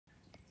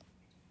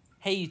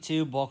Hey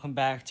YouTube, welcome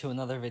back to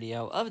another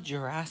video of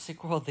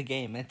Jurassic World the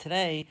game, and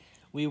today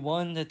we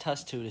won the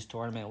Tusoteuthis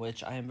tournament,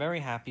 which I am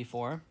very happy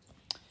for.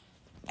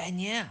 And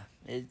yeah,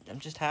 I'm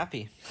just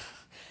happy.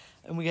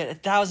 And we get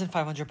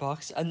 1,500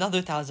 bucks, another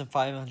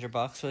 1,500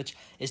 bucks, which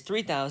is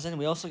 3,000.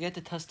 We also get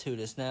the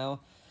Tusoteuthis.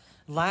 Now,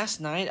 last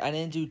night I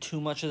didn't do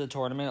too much of the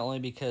tournament only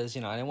because,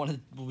 I didn't want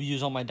to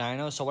use all my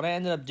dinos. So what I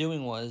ended up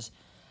doing was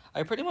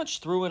I pretty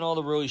much threw in all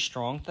the really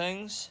strong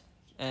things,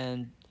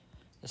 and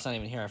it's not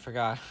even here, I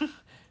forgot.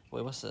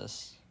 Wait, what's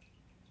this?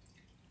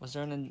 Was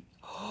there an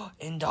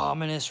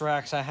Indominus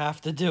Rex? I have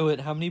to do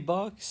it. How many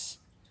bucks?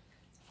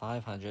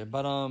 500.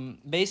 But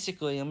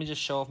basically, let me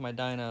just show off my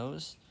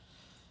dinos.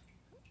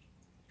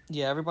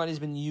 Yeah, everybody's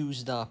been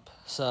used up,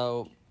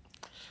 so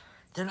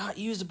they're not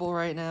usable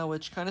right now,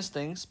 which kind of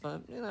stinks,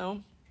 but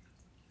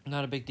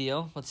not a big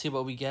deal. Let's see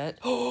what we get.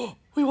 Oh,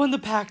 we won the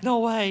pack. No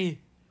way.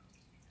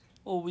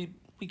 Well, we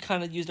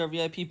kind of used our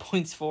VIP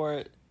points for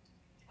it.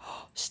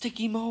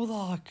 Sticky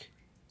Moloch.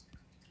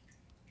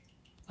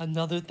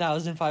 Another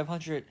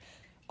 1,500.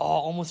 Oh,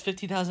 almost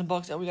 50,000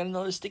 bucks, and we got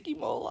another Sticky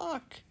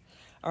Moloch.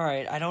 All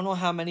right, I don't know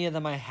how many of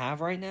them I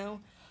have right now.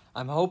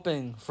 I'm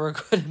hoping for a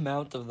good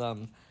amount of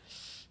them.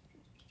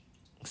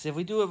 Because if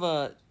we do have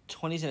a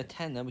 20s and a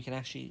 10, then we can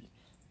actually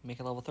make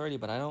it level 30,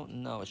 but I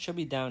don't know. It should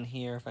be down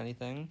here, if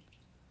anything.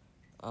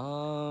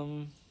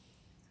 Do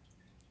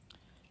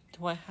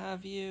I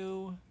have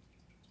you?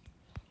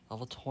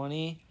 Level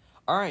 20.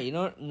 All right, you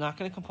know what? I'm not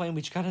going to complain.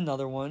 We just got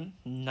another one.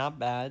 Not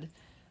bad.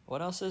 What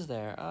else is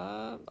there?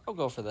 I'll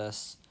go for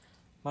this.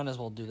 Might as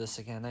well do this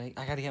again. I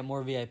got to get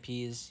more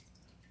VIPs.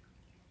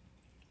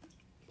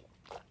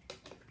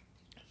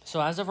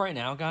 So as of right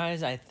now,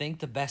 guys, I think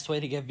the best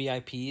way to get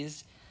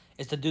VIPs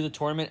is to do the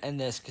tournament and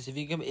this. Because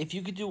if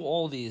you could do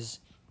all these,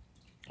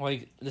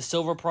 like the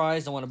silver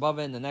prize, the one above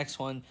it, and the next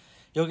one,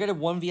 you'll get a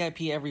 1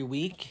 VIP every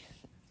week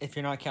if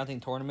you're not counting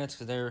tournaments,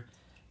 because they're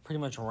pretty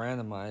much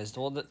randomized.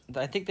 Well,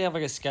 I think they have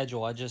like a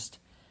schedule. I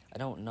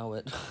don't know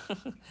it.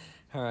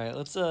 All right,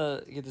 let's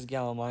get this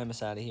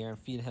Gallimimus out of here and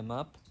feed him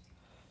up.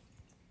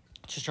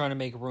 Just trying to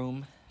make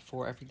room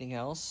for everything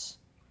else.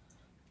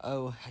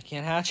 Oh, I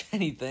can't hatch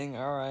anything.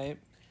 All right.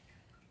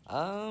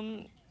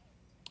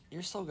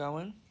 You're still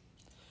going.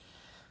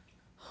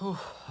 Whew.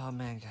 Oh,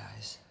 man,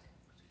 guys.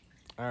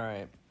 All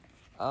right.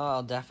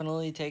 I'll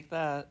definitely take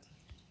that.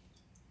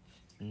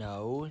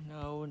 No.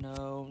 Oh,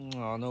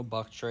 no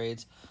buck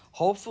trades.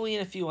 Hopefully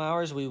in a few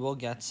hours we will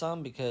get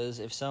some, because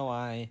if so,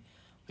 I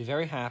be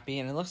very happy.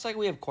 And it looks like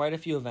we have quite a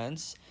few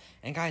events.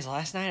 And guys,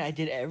 last night I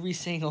did every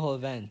single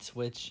event,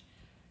 which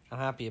I'm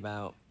happy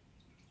about.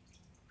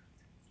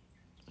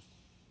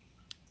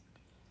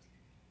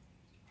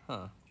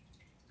 Huh.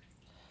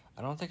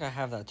 I don't think I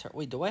have that turtle.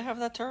 Wait, do I have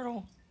that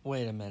turtle?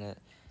 Wait a minute.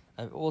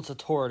 Well, it's a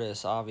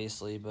tortoise,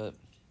 obviously, but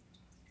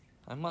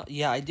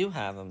yeah, I do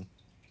have him.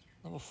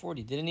 Level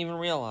 40. Didn't even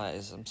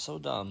realize. I'm so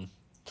dumb.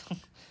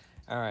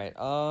 All right.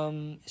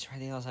 Is there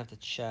anything else I have to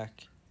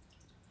check?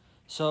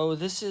 So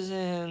this is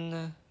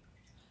in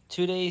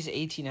 2 days,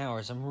 18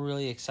 hours. I'm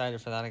really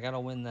excited for that. I gotta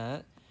win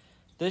that.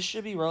 This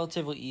should be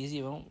relatively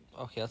easy.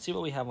 Okay, let's see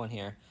what we have on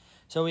here.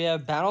 So we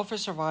have Battle for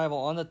Survival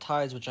on the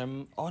Tides, which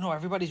oh no,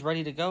 everybody's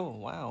ready to go.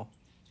 Wow.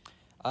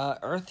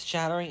 Earth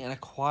Shattering and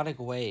Aquatic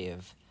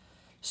Wave.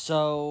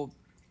 So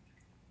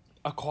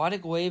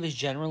Aquatic Wave is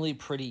generally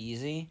pretty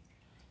easy.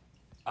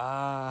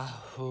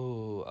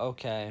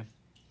 Okay.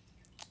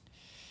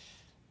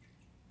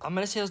 I'm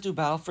going to say let's do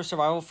Battle for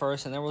Survival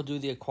first, and then we'll do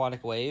the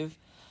Aquatic Wave.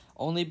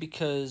 Only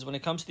because when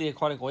it comes to the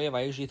Aquatic Wave,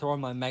 I usually throw in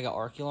my Mega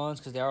Archeolons,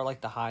 because they are, like,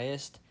 the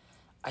highest.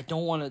 I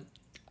don't want to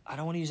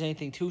use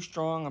anything too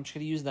strong. I'm just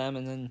going to use them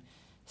and then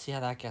see how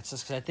that gets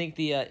us. Because I think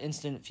the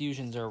instant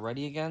fusions are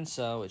ready again,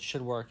 so it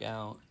should work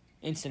out.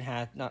 Instant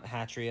not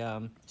hatchery,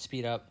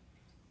 speed up.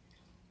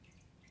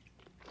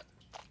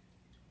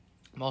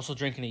 I'm also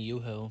drinking a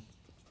Yoo-Hoo.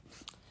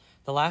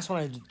 The last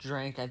one I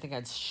drank, I think I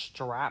had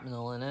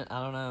shrapnel in it.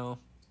 I don't know.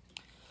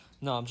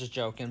 No, I'm just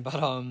joking. But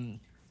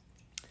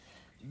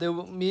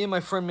me and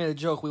my friend made a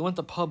joke. We went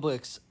to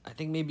Publix, I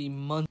think maybe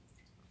months.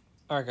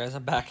 Alright guys,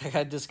 I'm back. I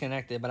got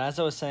disconnected. But as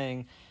I was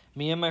saying,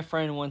 me and my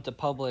friend went to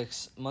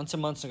Publix months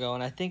and months ago,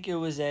 and I think it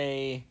was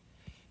it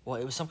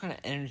was some kind of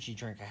energy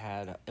drink I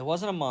had. It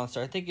wasn't a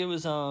Monster. I think it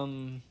was a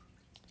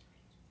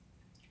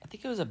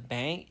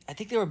Bang. I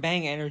think they were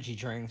Bang energy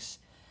drinks.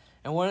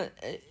 And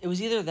it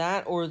was either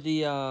that or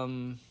the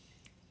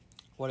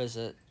what is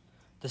it?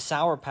 The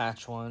Sour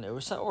Patch one. It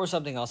was or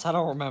something else. I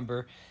don't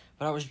remember.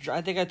 But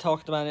I think I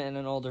talked about it in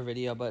an older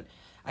video, but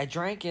I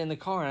drank it in the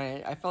car,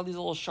 and I felt these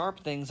little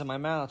sharp things in my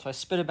mouth, so I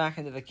spit it back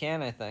into the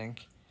can, I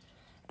think.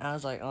 And I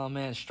was like, oh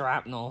man,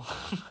 shrapnel.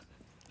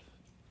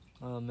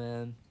 Oh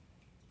man.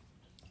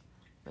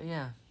 But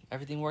yeah,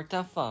 everything worked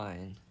out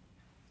fine.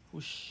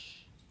 Whoosh.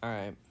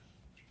 Alright.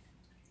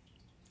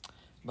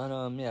 But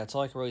yeah, that's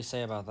all I can really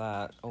say about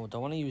that. Oh,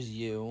 don't want to use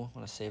you. I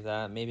want to save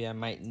that. Maybe I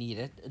might need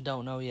it.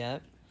 Don't know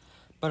yet.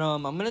 But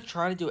I'm going to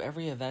try to do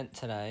every event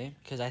today,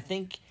 because I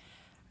think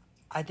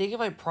I think if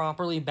I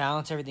properly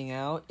balance everything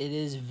out, it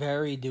is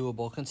very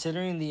doable.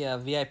 Considering the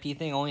VIP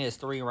thing only has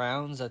 3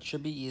 rounds, that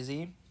should be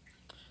easy.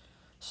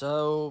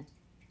 So,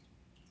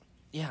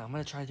 yeah, I'm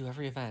going to try to do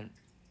every event.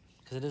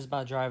 Because it is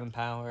about drive and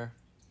power.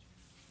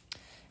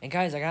 And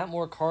guys, I got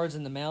more cards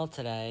in the mail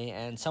today.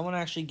 And someone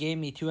actually gave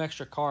me 2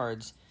 extra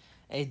cards.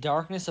 A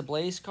Darkness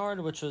Ablaze card,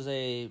 which was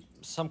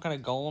some kind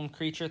of golem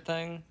creature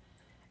thing.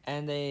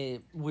 And a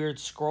weird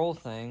scroll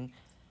thing.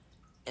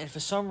 And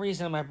for some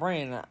reason in my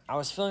brain, I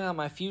was filling out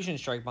my Fusion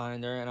Strike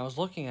binder, and I was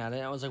looking at it,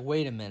 and I was like,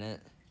 wait a minute.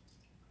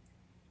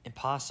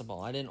 Impossible.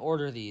 I didn't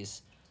order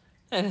these.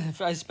 And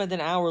I spent an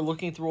hour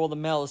looking through all the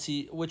mail to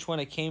see which one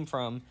it came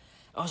from.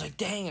 I was like,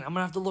 dang it, I'm going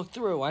to have to look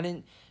through.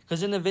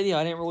 Because in the video,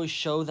 I didn't really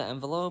show the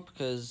envelope,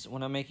 because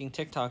when I'm making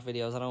TikTok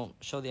videos, I don't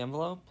show the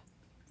envelope.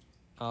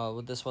 Oh,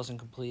 well, this wasn't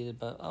completed,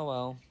 but oh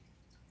well.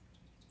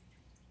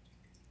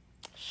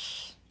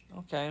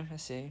 Okay, I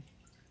see.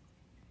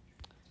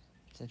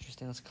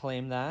 Interesting. Let's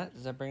claim that.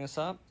 Does that bring us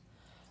up?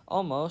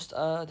 Almost.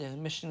 The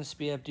mission is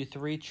speed up. Do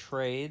 3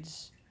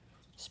 trades.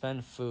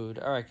 Spend food.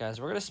 Alright, guys.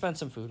 We're going to spend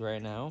some food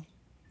right now.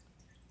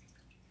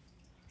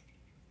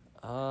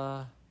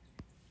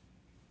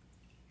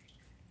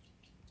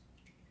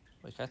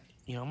 Wait, I'm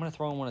going to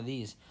throw in one of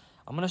these.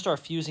 I'm going to start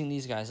fusing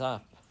these guys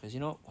up. Because,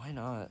 why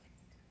not?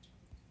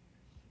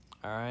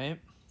 Alright.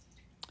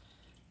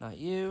 Not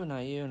you, not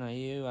you, not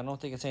you. I don't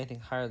think it's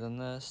anything higher than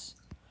this.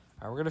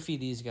 Alright, we're going to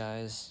feed these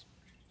guys.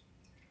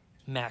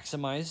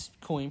 Maximize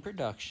coin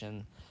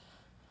production.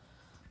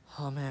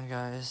 Oh man,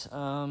 guys.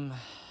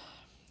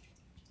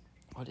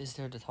 What is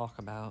there to talk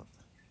about?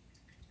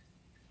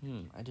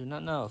 I do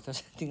not know if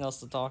there's anything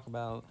else to talk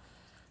about.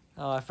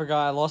 Oh, I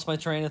forgot. I lost my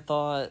train of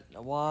thought.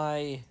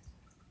 Why?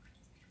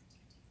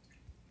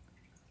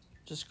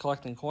 Just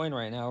collecting coin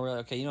right now.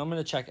 Okay, I'm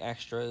gonna check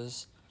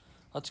extras.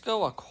 Let's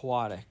go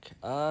aquatic.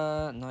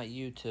 Not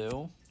you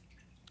two.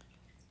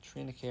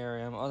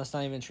 Trinacarium. Oh, that's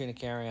not even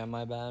Trinacarium.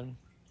 My bad.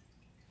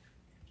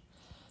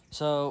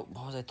 So,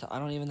 what was I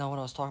don't even know what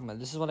I was talking about.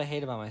 This is what I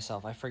hate about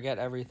myself. I forget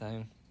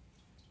everything.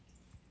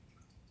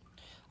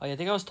 Oh, yeah, I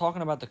think I was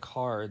talking about the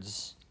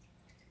cards.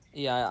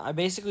 Yeah, I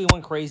basically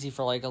went crazy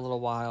for, like, a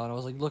little while. And I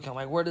was like, look, I'm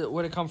like, where'd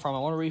it come from? I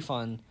want a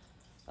refund.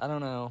 I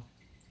don't know.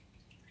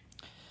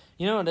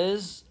 You know what it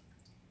is?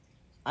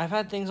 I've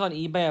had things on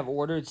eBay I've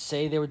ordered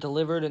say they were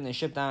delivered and they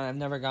shipped out and I've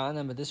never gotten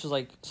them. But this was,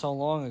 like, so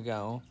long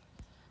ago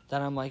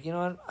that I'm like, you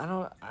know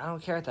what? I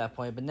don't care at that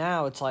point. But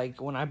now it's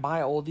like when I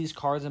buy all these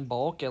cards in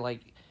bulk, it, like...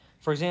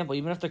 For example,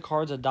 even if the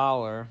card's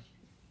 $1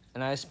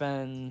 and I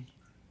spend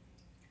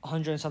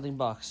 100 and something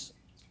bucks,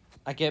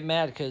 I get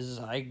mad because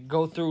I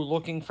go through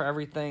looking for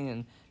everything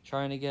and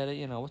trying to get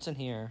it. What's in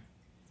here?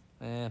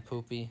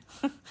 Poopy.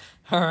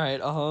 All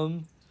right,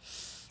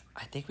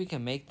 I think we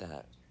can make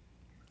that.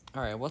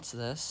 All right, what's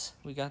this?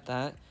 We got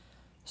that.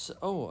 So,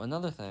 oh,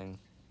 another thing.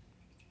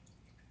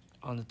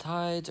 On the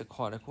tides,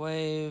 aquatic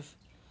wave.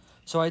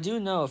 So I do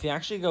know if you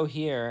actually go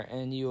here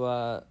and you,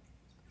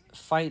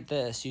 fight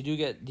this, you do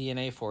get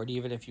DNA for it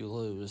even if you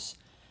lose.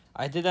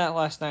 I did that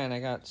last night and I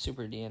got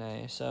super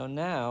DNA. So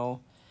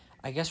now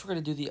I guess we're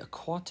going to do the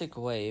aquatic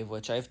wave,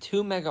 which I have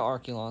 2 mega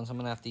Arculons I'm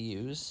going to have to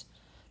use.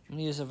 I'm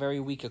going to use a very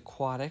weak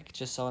aquatic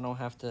just so I don't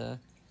have to,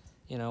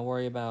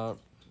 worry about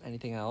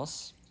anything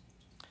else.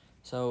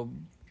 So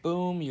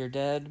boom, you're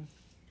dead.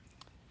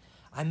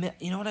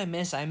 You know what I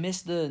miss? I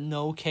missed the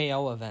no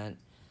KO event.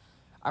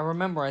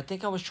 I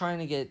think I was trying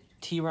to get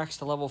T-Rex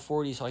to level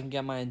 40 so I can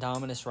get my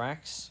Indominus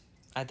Rex.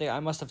 I think I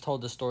must have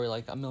told the story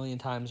like a million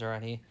times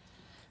already.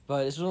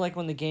 But this was like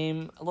when the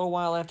game, a little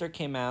while after it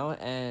came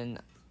out, and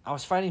I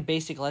was fighting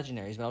basic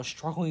legendaries, but I was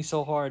struggling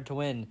so hard to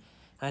win.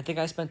 And I think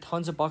I spent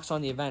tons of bucks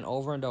on the event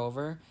over and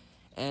over.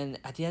 And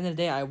at the end of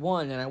the day, I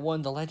won, and I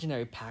won the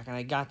legendary pack, and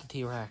I got the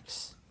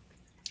T-Rex.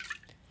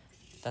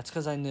 That's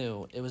because I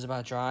knew. It was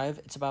about drive,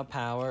 it's about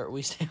power.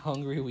 We stay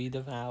hungry, we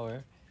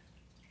devour.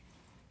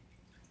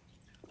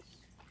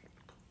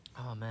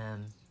 Oh,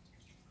 man.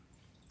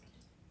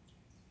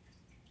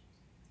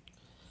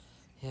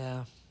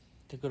 Yeah,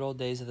 the good old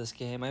days of this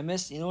game.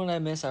 You know what I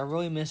miss? I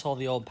really miss all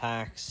the old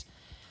packs.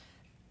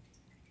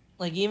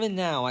 Like, even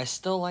now, I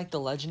still like the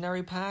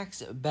legendary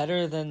packs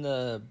better than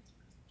the,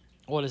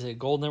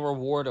 Golden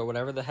Reward or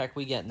whatever the heck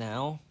we get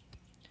now.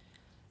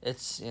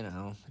 It's,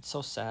 it's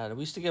so sad.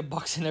 We used to get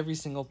bucks in every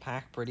single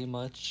pack pretty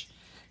much,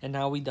 and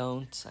now we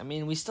don't. I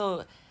mean,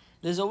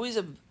 there's always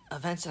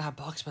events that have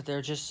bucks, but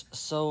they're just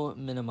so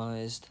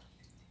minimized.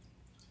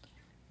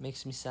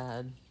 Makes me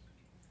sad.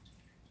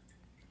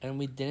 And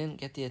we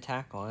didn't get the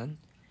attack on.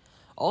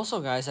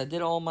 Also, guys, I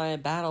did all my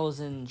battles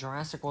in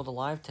Jurassic World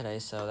Alive today,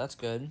 so that's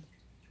good.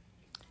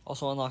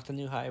 Also unlocked a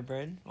new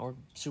hybrid, or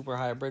super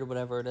hybrid,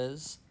 whatever it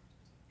is.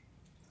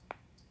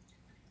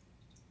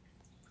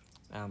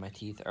 Ah, my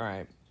teeth.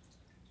 Alright.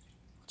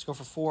 Let's go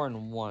for 4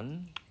 and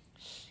 1.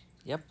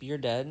 Yep, you're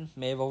dead.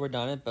 May have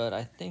overdone it, but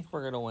I think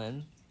we're going to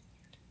win.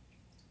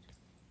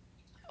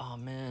 Oh,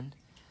 man.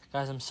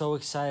 Guys, I'm so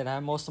excited. I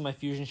have most of my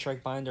Fusion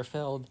Strike binder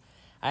filled.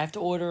 I have to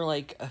order,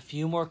 like, a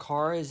few more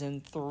cards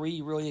and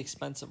 3 really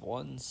expensive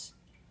ones.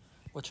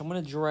 Which I'm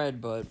going to dread,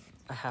 but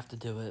I have to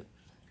do it.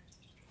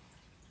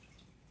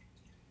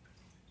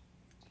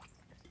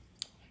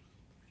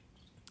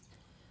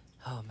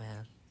 Oh,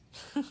 man.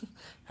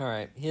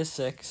 Alright, he has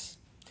 6.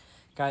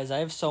 Guys, I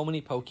have so many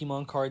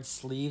Pokemon card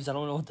sleeves. I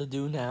don't know what to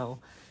do now.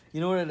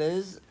 You know what it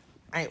is?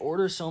 I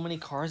order so many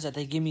cards that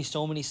they give me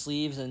so many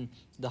sleeves, and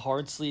the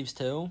hard sleeves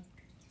too,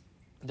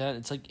 that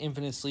it's like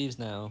infinite sleeves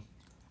now.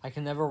 I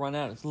can never run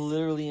out. It's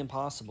literally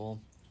impossible.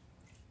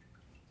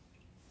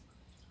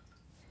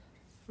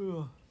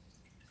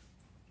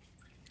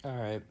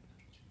 Alright.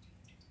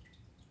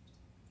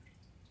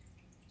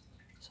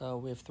 So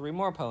we have 3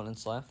 more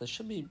opponents left. This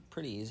should be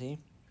pretty easy.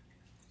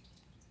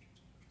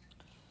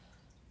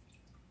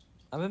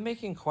 I've been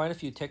making quite a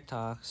few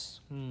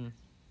TikToks.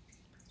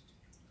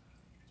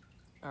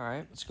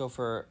 Alright, let's go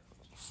for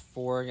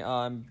 4.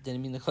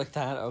 Didn't mean to click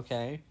that.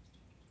 Okay.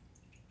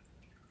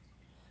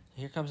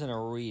 Here comes in a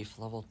Reef,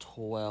 level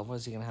 12. What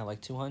is he going to have, like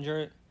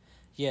 200?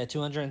 Yeah,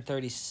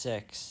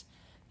 236.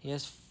 He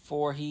has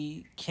 4.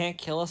 He can't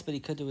kill us, but he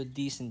could do a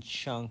decent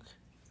chunk.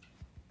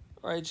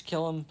 Alright, just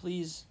kill him,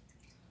 please.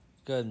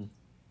 Good.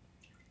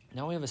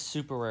 Now we have a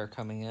super rare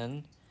coming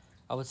in.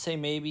 I would say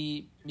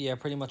maybe, yeah,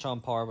 pretty much on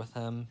par with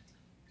him.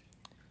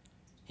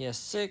 He has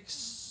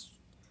 6.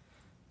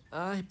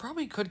 He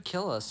probably could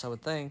kill us, I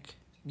would think.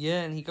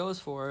 Yeah, and he goes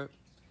for it.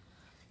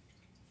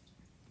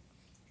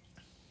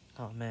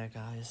 Oh, man,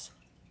 guys.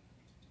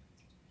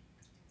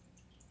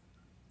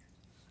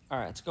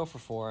 Alright, let's go for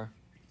 4.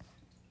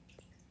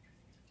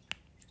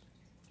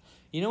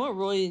 You know what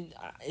really,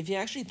 if you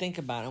actually think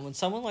about it, when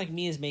someone like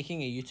me is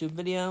making a YouTube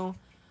video,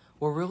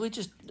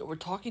 we're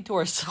talking to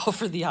ourselves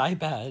for the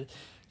iPad.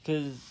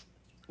 Because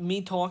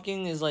me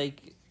talking is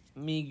like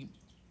me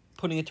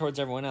putting it towards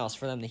everyone else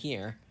for them to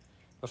hear.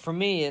 But for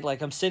me,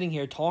 I'm sitting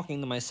here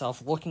talking to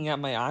myself, looking at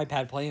my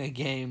iPad, playing a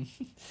game.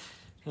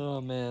 Oh,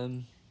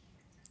 man.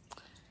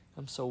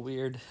 I'm so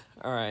weird.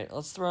 Alright,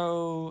 let's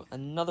throw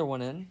another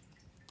one in.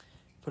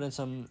 Put in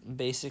some,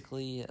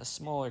 basically,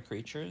 smaller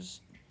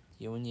creatures.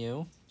 You and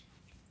you.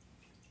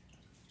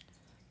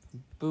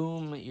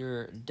 Boom,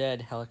 you're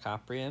dead,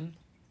 Helicoprion.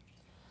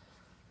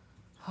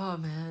 Oh,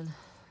 man.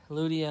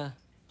 Ludia,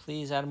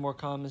 please add more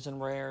commons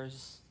and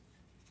rares.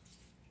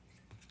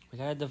 We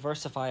gotta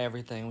diversify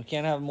everything. We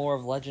can't have more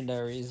of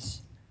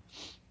legendaries.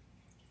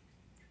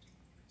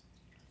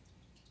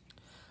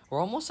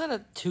 We're almost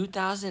at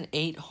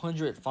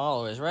 2,800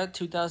 followers. We're at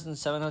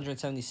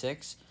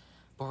 2,776,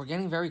 but we're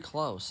getting very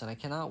close, and I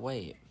cannot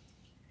wait.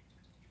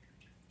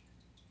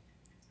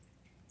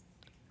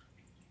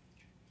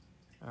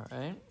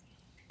 Alright.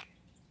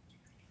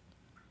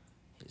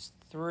 Here's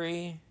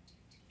 3.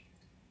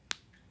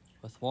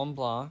 With 1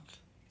 block.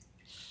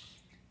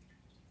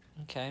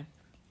 Okay.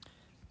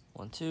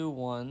 1, 2,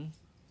 1.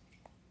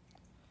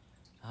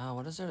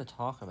 What is there to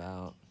talk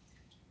about?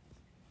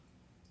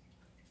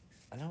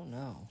 I don't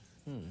know.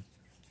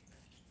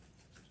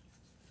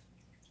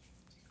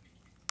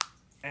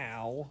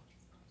 Ow.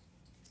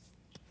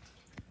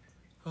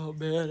 Oh,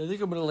 man. I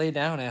think I'm going to lay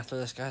down after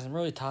this, guys. I'm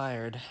really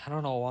tired. I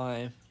don't know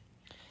why.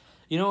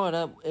 You know what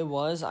it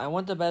was? I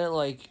went to bed at,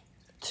 like,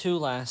 2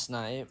 last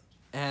night,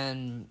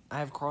 and I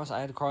had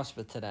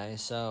CrossFit today,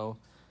 so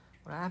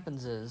what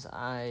happens is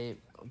I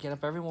get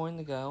up every morning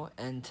to go,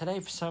 and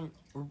today,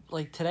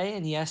 today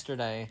and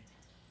yesterday,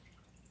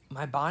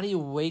 my body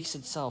wakes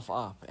itself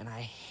up, and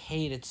I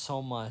hate it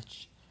so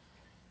much.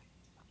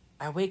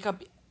 I wake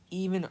up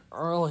even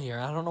earlier.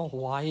 I don't know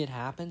why it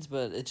happens,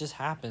 but it just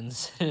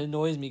happens. It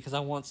annoys me because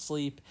I want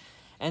sleep.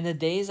 And the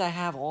days I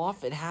have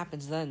off, it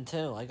happens then,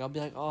 too. Like, I'll be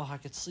like, oh, I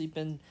could sleep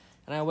in,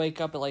 and I wake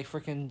up at, like,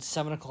 freaking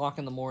 7 o'clock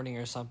in the morning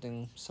or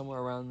something, somewhere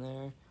around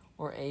there,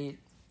 or 8.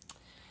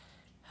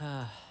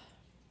 I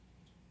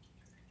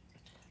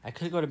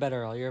could go to bed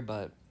earlier,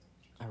 but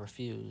I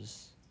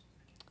refuse.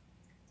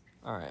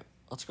 Alright,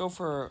 let's go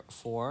for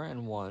 4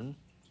 and 1.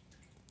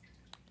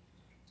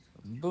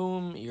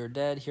 Boom, you're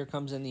dead. Here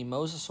comes in the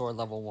Mosasaur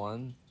level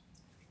 1.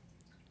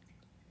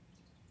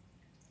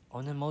 Oh,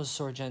 and then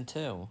Mosasaur Gen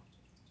 2.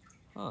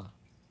 Huh.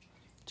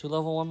 2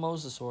 level 1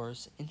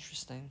 Mosasaurs.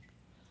 Interesting.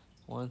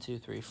 1, 2,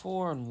 3,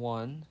 4, and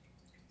 1.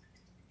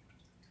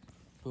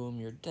 Boom,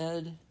 you're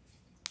dead.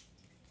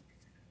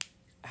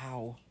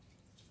 Ow.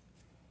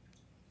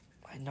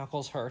 My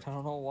knuckles hurt. I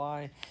don't know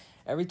why.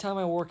 Every time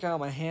I work out,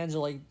 my hands are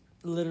like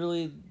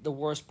literally the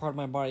worst part of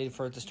my body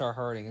for it to start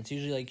hurting. It's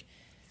usually like,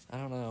 I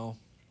don't know.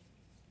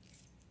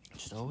 It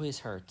just always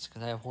hurts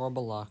because I have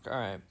horrible luck.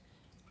 Alright.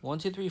 1,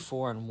 2, 3,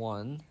 4, and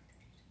 1.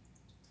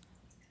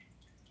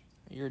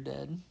 You're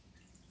dead.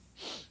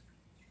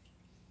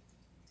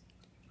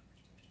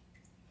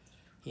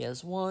 He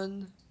has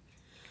 1.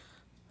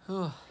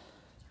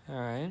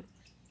 Alright.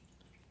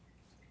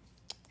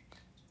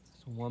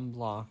 1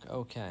 block.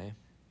 Okay.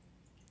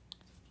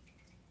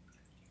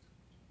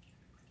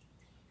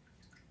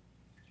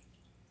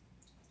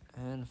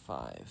 And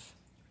 5.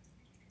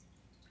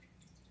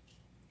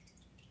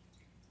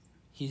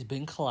 He's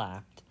been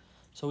clapped.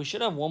 So we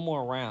should have 1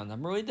 more round.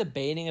 I'm really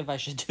debating if I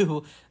should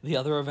do the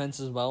other events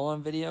as well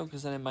on video,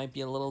 because then it might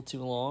be a little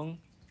too long.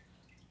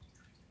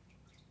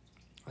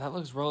 That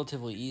looks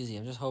relatively easy.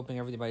 I'm just hoping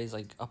everybody's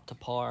like up to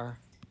par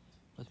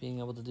with being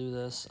able to do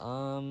this.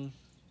 Boom,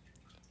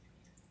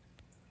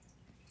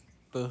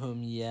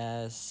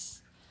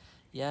 yes.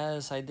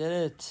 Yes, I did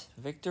it.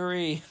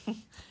 Victory.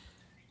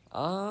 2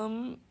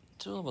 level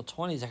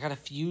 20s. I gotta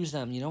fuse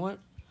them. You know what?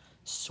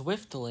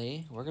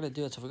 Swiftly, we're gonna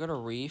do it. So if we go to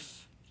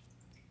Reef,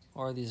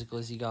 or these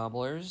Glizzy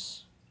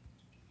Gobblers,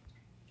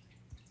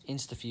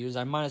 Insta-fuse,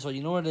 I might as well.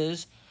 You know what it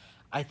is?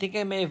 I think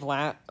I may have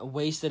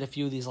wasted a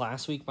few of these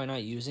last week by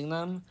not using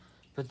them.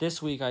 But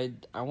this week, I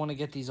want to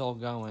get these all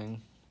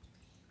going.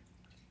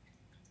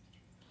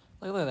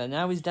 Look at that.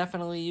 Now he's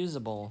definitely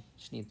usable.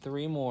 Just need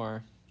 3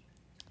 more.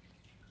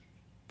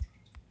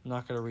 I'm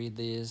not going to read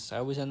these. I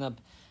always end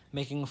up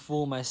making a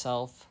fool of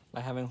myself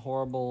by having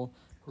horrible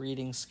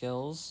reading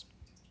skills.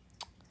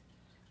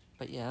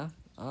 But yeah.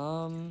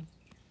 Alright,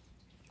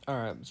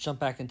 let's jump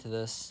back into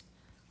this.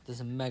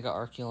 There's a Mega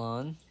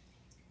Arculon.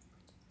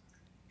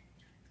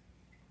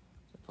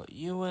 Put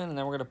you in, and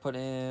then we're going to put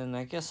in,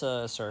 I guess,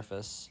 a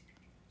Surface.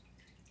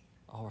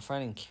 Oh, we're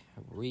fighting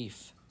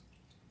Reef.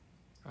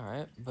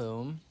 Alright,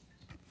 boom.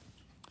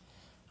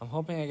 I'm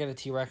hoping I get a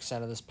T-Rex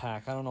out of this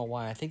pack. I don't know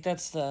why. I think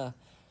that's the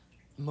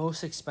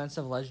most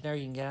expensive legendary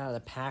you can get out of the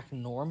pack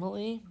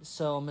normally.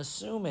 So I'm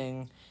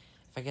assuming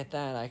if I get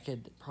that, I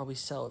could probably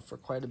sell it for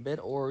quite a bit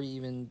or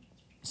even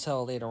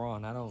sell it later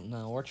on. I don't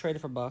know. Or trade it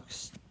for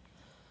bucks.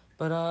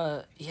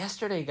 But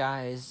yesterday,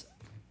 guys,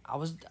 I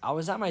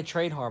was at my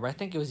trade harbor. I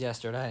think it was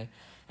yesterday.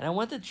 And I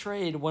went to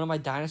trade one of my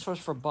dinosaurs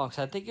for bucks.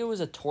 I think it was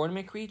a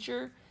tournament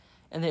creature.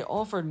 And they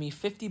offered me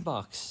 50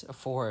 bucks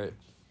for it.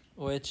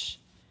 Which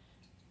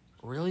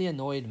really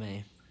annoyed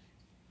me.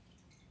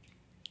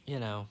 You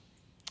know.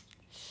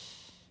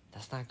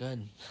 That's not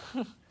good.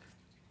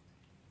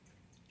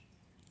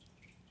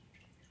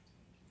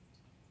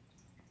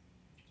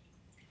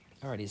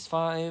 Alright, he's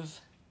 5.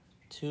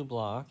 2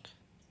 block.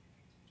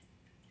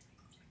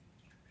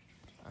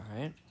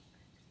 Alright.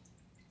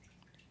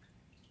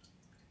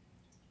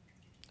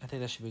 I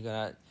think that should be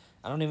good.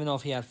 I don't even know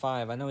if he had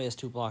 5. I know he has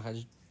 2 block. I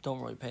just don't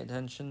really pay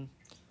attention.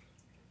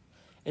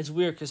 It's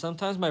weird because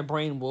sometimes my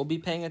brain will be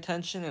paying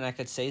attention and I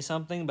could say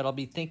something, but I'll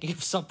be thinking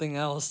of something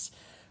else.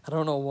 I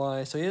don't know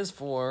why. So he has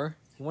 4.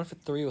 He went for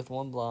 3 with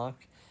 1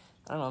 block.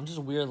 I don't know. I'm just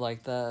weird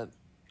like that.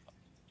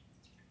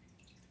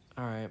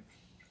 Alright.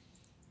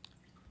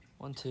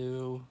 1,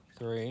 2,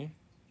 3.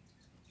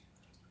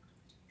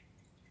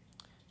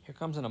 Here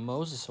comes an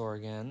Mosasaur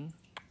again.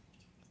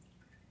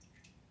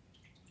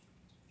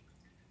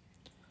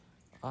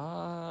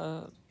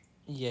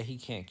 Yeah, he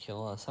can't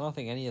kill us. I don't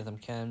think any of them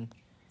can.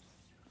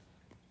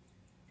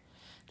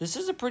 This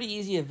is a pretty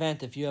easy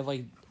event if you have,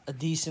 like, a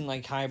decent,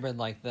 like, hybrid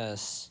like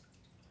this.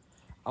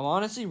 I'm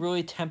honestly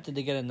really tempted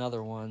to get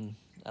another one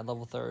at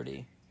level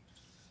 30.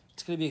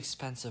 It's going to be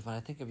expensive, but I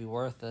think it'd be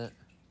worth it.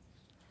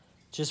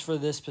 Just for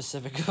this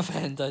specific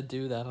event, I'd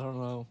do that. I don't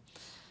know.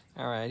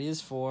 Alright, he is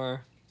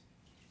 4.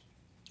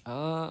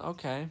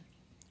 Okay.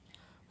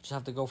 Just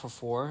have to go for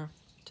 4,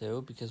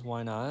 too, because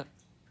why not?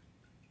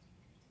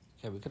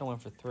 Okay, we could have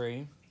went for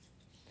 3.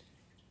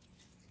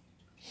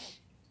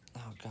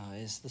 Oh,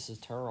 guys, this is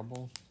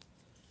terrible.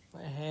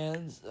 My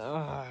hands.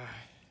 Ugh.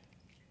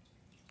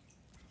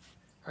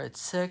 Alright,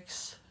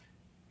 6.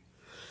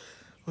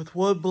 With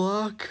 1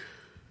 block.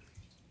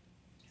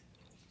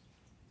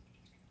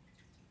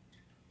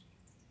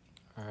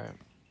 Alright.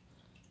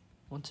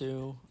 1,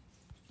 2.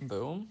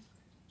 Boom.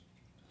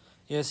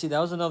 Yeah, see, that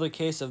was another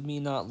case of me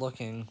not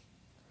looking.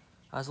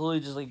 I was literally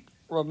just, like,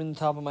 rubbing the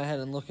top of my head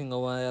and looking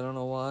away. I don't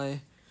know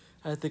why.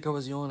 I think I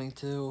was yawning,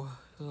 too.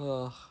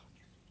 Ugh.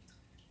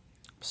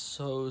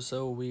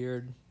 So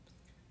weird.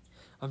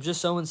 I'm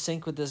just so in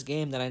sync with this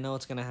game that I know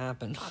it's going to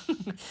happen.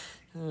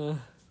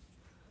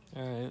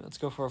 Alright, let's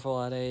go for a full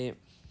out 8.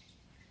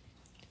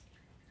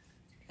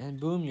 And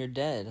boom, you're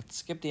dead. Let's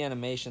skip the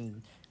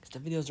animation, because the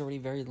video's already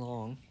very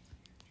long.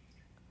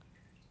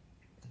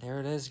 There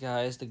it is,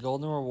 guys. The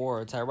golden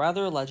rewards. I'd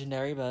rather a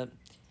legendary, but,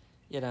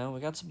 you know, we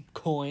got some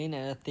coin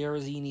and a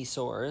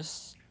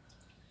Therizinosaurus.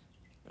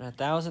 And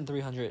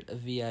 1,300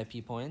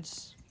 VIP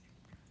points.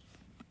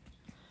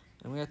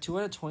 And we got 2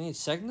 out of 28.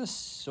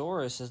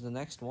 Segnosaurus is the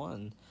next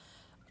one.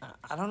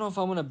 I don't know if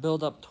I'm going to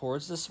build up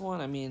towards this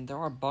one. I mean, there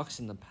are bucks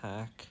in the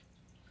pack.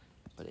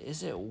 But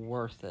is it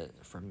worth it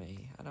for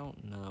me? I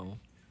don't know.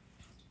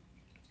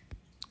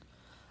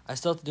 I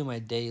still have to do my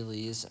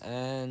dailies.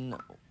 And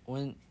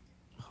when...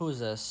 Who is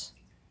this?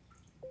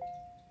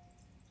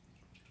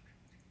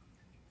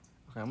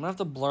 Okay, I'm going to have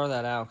to blur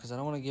that out because I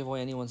don't want to give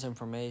away anyone's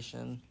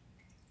information.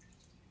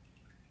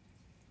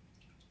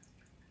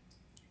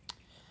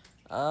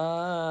 Okay,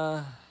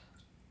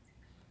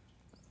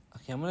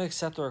 I'm going to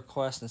accept the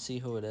request and see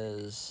who it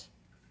is.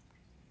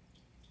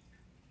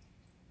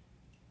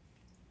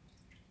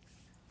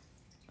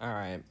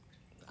 Alright.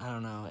 I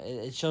don't know.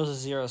 It shows a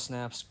 0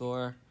 snap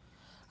score.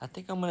 I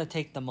think I'm going to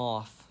take them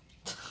off.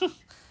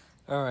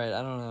 Alright,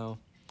 I don't know.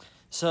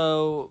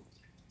 So,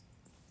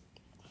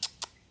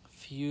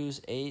 fuse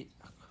 8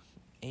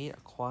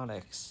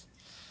 aquatics.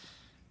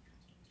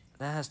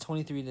 That has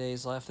 23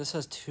 days left. This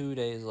has 2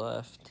 days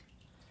left.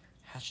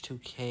 Hatch 2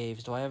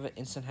 caves. Do I have an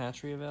instant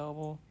hatchery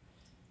available?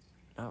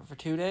 Not for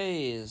 2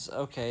 days.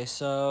 Okay,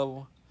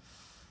 so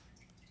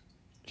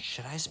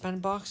should I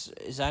spend bucks?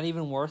 Is that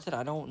even worth it?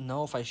 I don't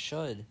know if I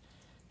should.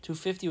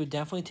 250 would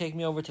definitely take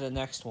me over to the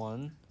next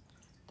one.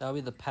 That would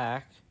be the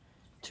pack.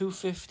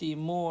 250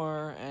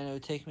 more, and it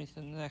would take me to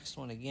the next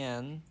one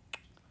again.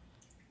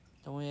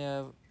 Then we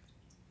have...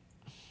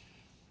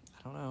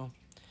 I don't know.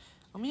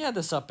 Let me add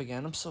this up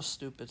again. I'm so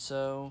stupid.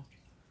 So,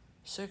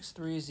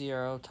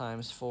 630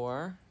 times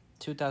 4.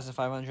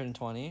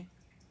 2,520.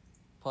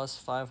 Plus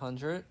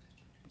 500.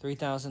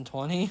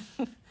 3,020.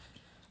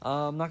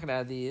 I'm not going to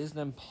add these.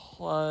 Then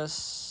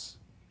plus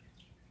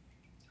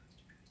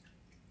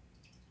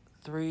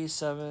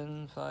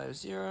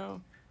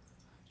 3,750.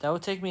 That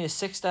would take me to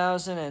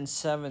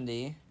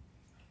 6,070.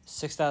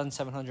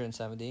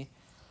 6,770.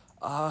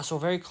 So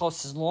very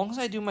close. As long as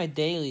I do my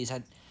dailies,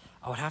 I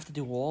would have to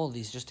do all of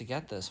these just to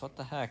get this. What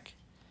the heck?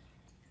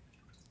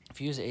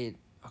 Fuse 8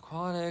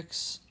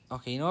 aquatics.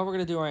 Okay, you know what we're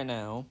going to do right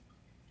now?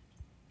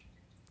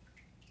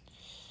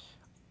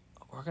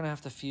 We're going to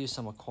have to fuse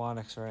some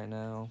aquatics right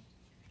now.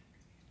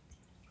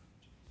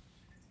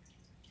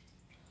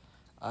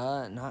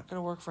 Not going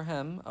to work for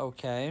him.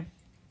 Okay.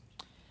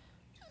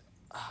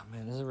 Oh,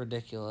 man, this is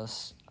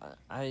ridiculous.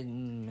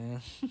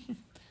 Man.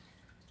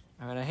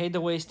 Alright, I hate to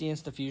waste the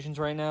Insta fusions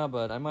right now,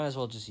 but I might as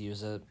well just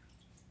use it.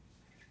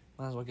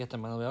 Might as well get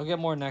them out of the way. I'll get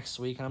more next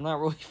week, and I'm not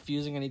really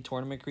fusing any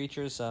tournament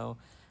creatures, so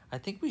I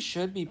think we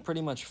should be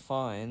pretty much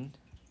fine.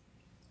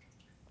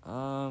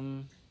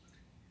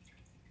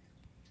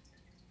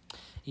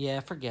 Yeah,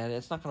 forget it.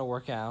 It's not going to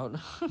work out.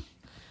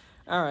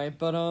 Alright,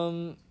 but,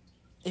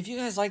 if you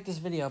guys like this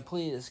video,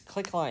 please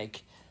click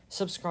like,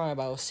 subscribe.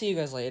 I will see you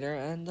guys later,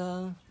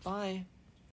 and, bye.